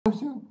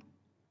Mr.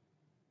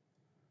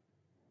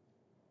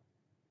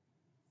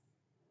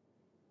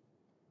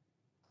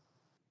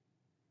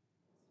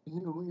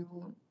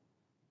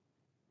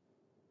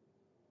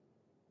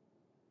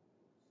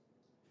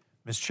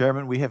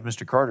 Chairman, we have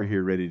Mr. Carter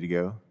here ready to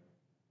go.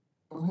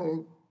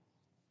 Okay.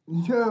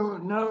 The chair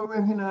now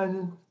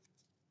recognizes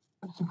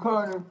Mr.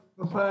 Carter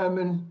for 5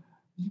 minutes.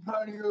 Mr.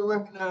 Carter, you're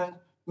recognized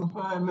for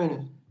 5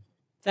 minutes.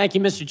 Thank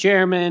you, Mr.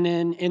 Chairman,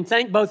 and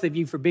thank both of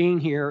you for being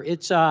here.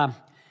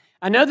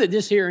 I know that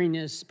this hearing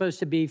is supposed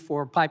to be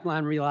for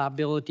pipeline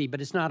reliability,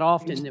 but it's not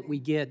often that we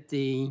get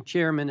the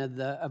chairman of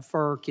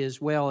FERC as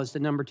well as the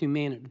number 2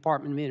 man at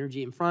Department of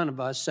Energy in front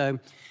of us. So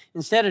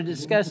instead of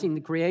discussing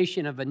the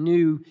creation of a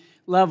new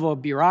level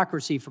of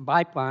bureaucracy for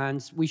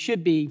pipelines, we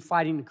should be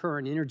fighting the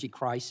current energy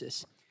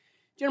crisis.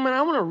 Gentlemen,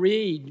 I want to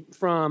read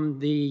from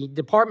the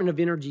Department of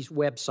Energy's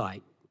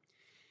website.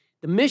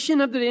 The mission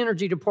of the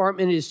Energy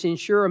Department is to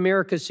ensure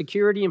America's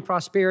security and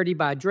prosperity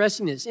by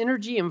addressing its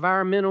energy,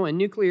 environmental, and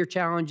nuclear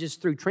challenges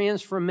through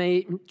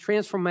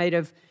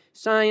transformative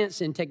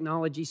science and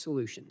technology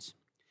solutions.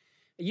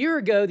 A year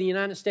ago, the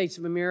United States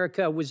of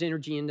America was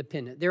energy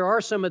independent. There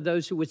are some of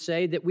those who would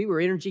say that we were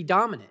energy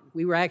dominant.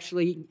 We were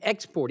actually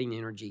exporting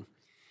energy.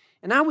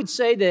 And I would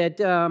say that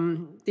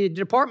the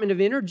Department of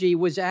Energy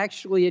was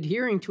actually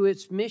adhering to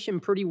its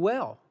mission pretty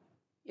well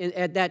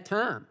at that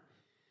time.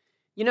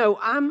 You know,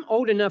 I'm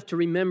old enough to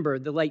remember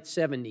the late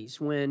 70s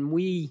when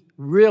we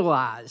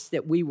realized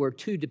that we were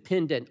too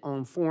dependent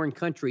on foreign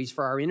countries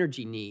for our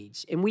energy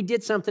needs, and we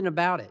did something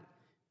about it.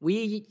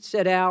 We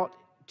set out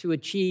to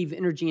achieve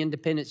energy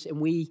independence, and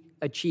we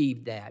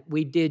achieved that.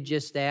 We did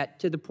just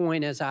that to the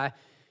point, as I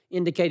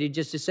indicated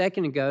just a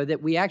second ago,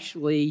 that we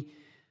actually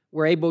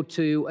were able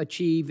to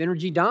achieve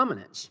energy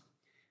dominance.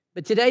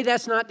 But today,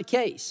 that's not the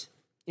case.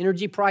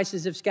 Energy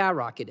prices have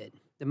skyrocketed.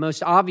 The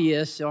most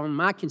obvious on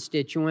my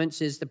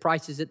constituents is the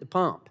prices at the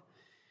pump.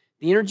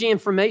 The Energy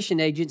Information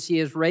Agency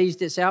has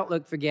raised its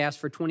outlook for gas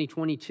for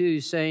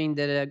 2022, saying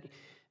that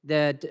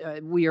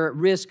we are at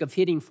risk of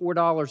hitting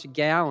 $4 a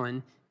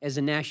gallon as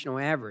a national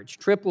average.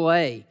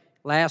 AAA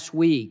last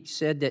week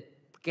said that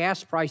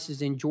gas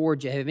prices in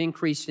Georgia have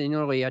increased to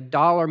nearly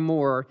 $1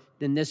 more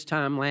than this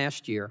time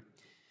last year.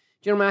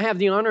 Gentlemen, I have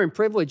the honor and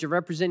privilege of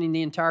representing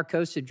the entire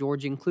coast of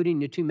Georgia, including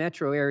the 2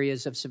 metro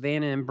areas of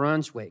Savannah and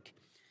Brunswick.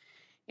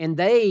 And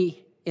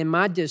they, in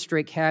my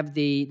district, have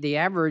the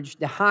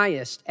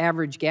highest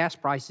average gas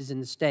prices in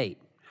the state,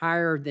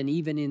 higher than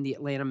even in the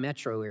Atlanta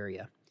metro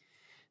area.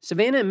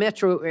 Savannah and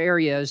metro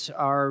areas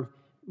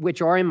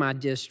which are in my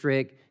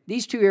district,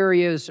 these 2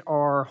 areas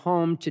are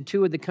home to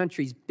 2 of the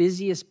country's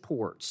busiest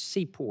ports,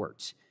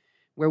 seaports,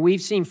 where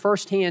we've seen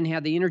firsthand how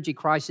the energy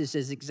crisis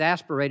has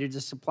exacerbated the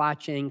supply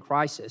chain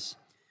crisis.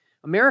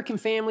 American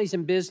families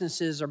and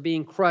businesses are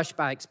being crushed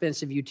by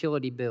expensive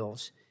utility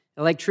bills.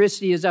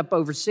 Electricity is up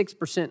over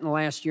 6% in the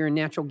last year, and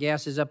natural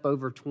gas is up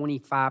over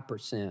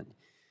 25%.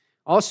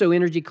 Also,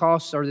 energy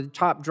costs are the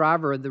top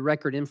driver of the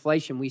record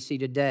inflation we see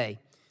today.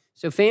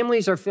 So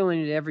families are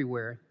feeling it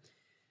everywhere.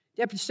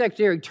 Deputy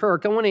Secretary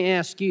Turk, I want to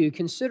ask you,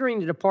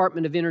 considering the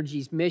Department of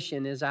Energy's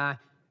mission, as I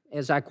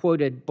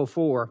quoted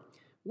before,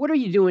 what are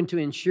you doing to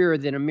ensure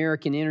that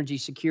American energy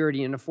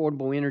security and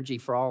affordable energy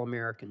for all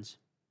Americans?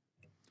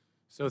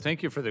 So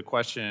thank you for the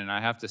question, and I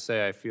have to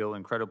say I feel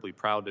incredibly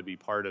proud to be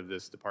part of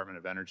this Department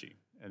of Energy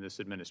and this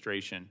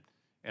administration.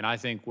 And I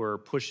think we're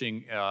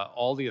pushing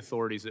all the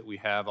authorities that we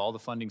have, all the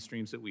funding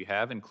streams that we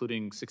have,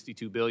 including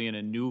 $62 billion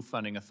in new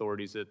funding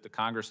authorities that the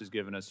Congress has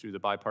given us through the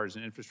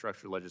bipartisan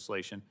infrastructure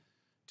legislation,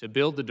 to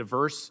build the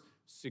diverse,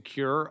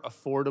 secure,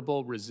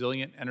 affordable,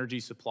 resilient energy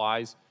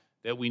supplies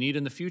that we need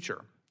in the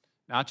future.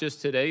 Not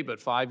just today, but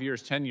 5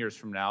 years, 10 years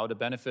from now, to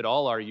benefit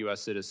all our U.S.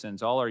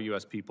 citizens, all our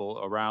U.S. people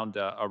around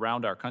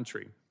our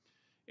country.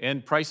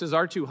 And prices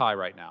are too high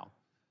right now.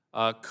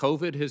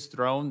 COVID has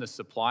thrown the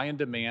supply and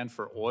demand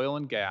for oil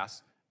and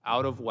gas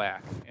out of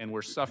whack, and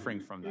we're suffering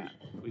from that.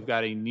 We've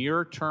got a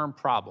near-term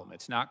problem.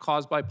 It's not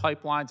caused by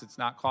pipelines. It's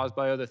not caused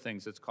by other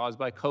things. It's caused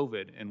by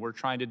COVID, and we're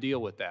trying to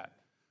deal with that.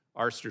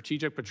 Our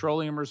Strategic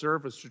Petroleum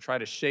Reserve was to try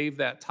to shave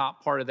that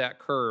top part of that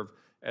curve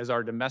as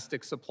our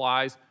domestic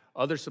supplies,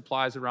 other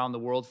supplies around the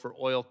world for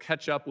oil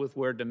catch up with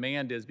where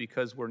demand is,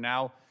 because we're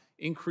now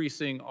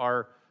increasing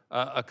our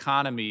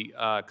economy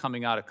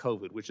coming out of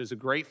COVID, which is a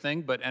great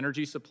thing, but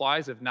energy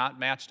supplies have not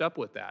matched up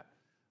with that.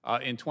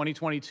 In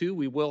 2022,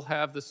 we will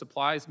have the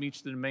supplies meet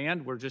the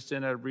demand. We're just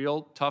in a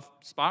real tough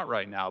spot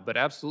right now, but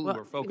absolutely,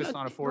 we're focused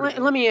on affordability.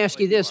 Let me ask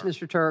you this,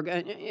 Mr. Turk,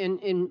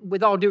 and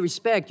with all due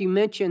respect, you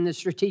mentioned the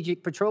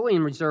Strategic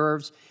Petroleum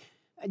Reserves.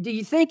 Do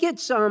you think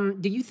it's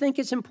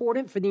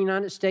important for the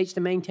United States to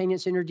maintain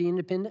its energy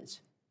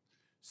independence?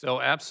 So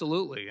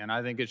absolutely, and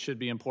I think it should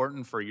be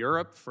important for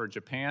Europe, for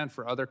Japan,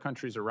 for other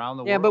countries around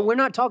the world. Yeah, but we're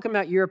not talking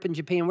about Europe and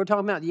Japan. We're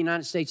talking about the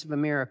United States of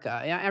America.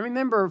 I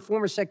remember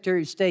former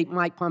Secretary of State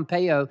Mike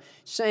Pompeo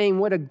saying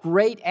what a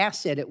great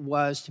asset it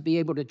was to be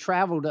able to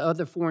travel to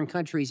other foreign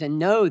countries and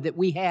know that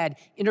we had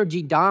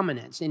energy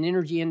dominance and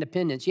energy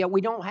independence. Yet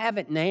we don't have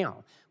it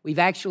now. We've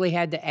actually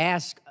had to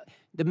ask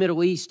the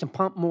Middle East to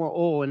pump more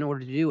oil in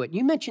order to do it.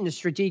 You mentioned the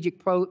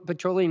strategic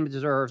petroleum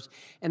reserves,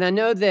 and I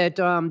know that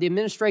the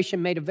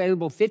administration made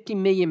available 50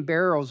 million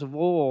barrels of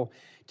oil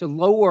to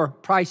lower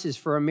prices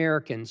for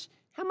Americans.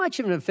 How much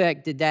of an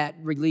effect did that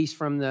release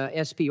from the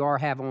SPR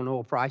have on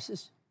oil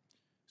prices?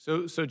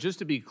 So just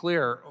to be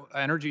clear,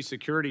 energy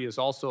security is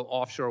also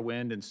offshore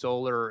wind and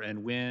solar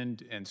and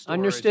wind and storage.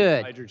 Understood.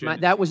 And hydrogen.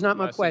 That was not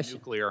my CCUS and question.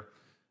 Nuclear.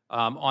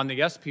 On the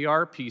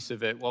SPR piece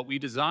of it, what we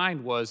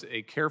designed was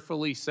a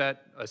carefully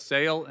set a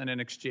sale and an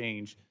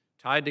exchange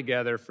tied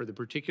together for the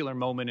particular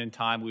moment in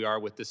time we are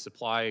with the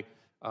supply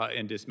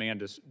and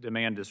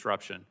demand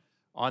disruption.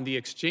 On the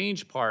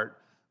exchange part,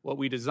 what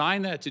we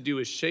designed that to do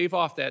is shave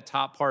off that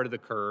top part of the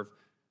curve,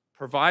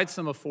 provide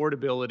some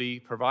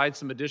affordability, provide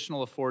some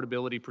additional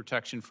affordability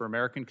protection for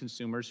American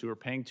consumers who are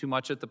paying too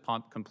much at the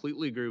pump.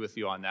 Completely agree with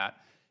you on that.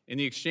 And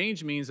the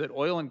exchange means that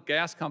oil and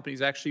gas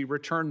companies actually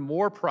return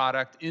more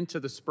product into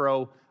the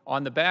SPRO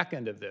on the back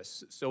end of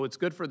this. So it's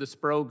good for the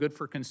SPRO, good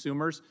for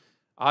consumers.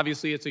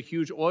 Obviously, it's a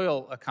huge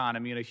oil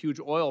economy and a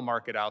huge oil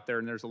market out there,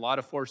 and there's a lot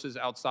of forces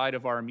outside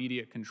of our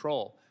immediate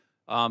control.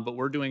 But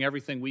we're doing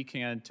everything we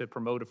can to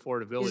promote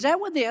affordability. Is that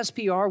what the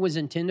SPR was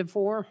intended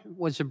for,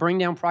 was to bring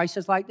down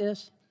prices like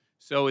this?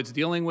 So it's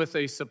dealing with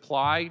a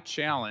supply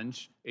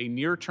challenge, a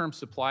near-term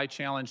supply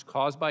challenge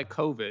caused by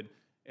COVID,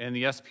 and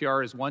the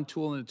SPR is one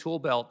tool in the tool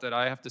belt that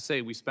I have to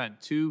say we spent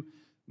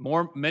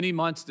many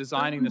months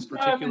designing this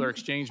particular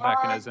exchange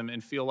mechanism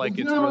and feel like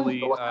it's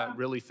really,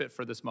 really fit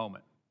for this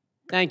moment.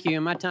 Thank you.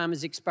 And my time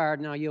has expired,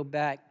 and I'll yield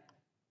back.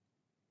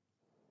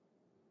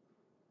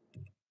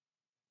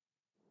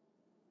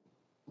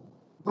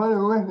 For the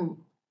record,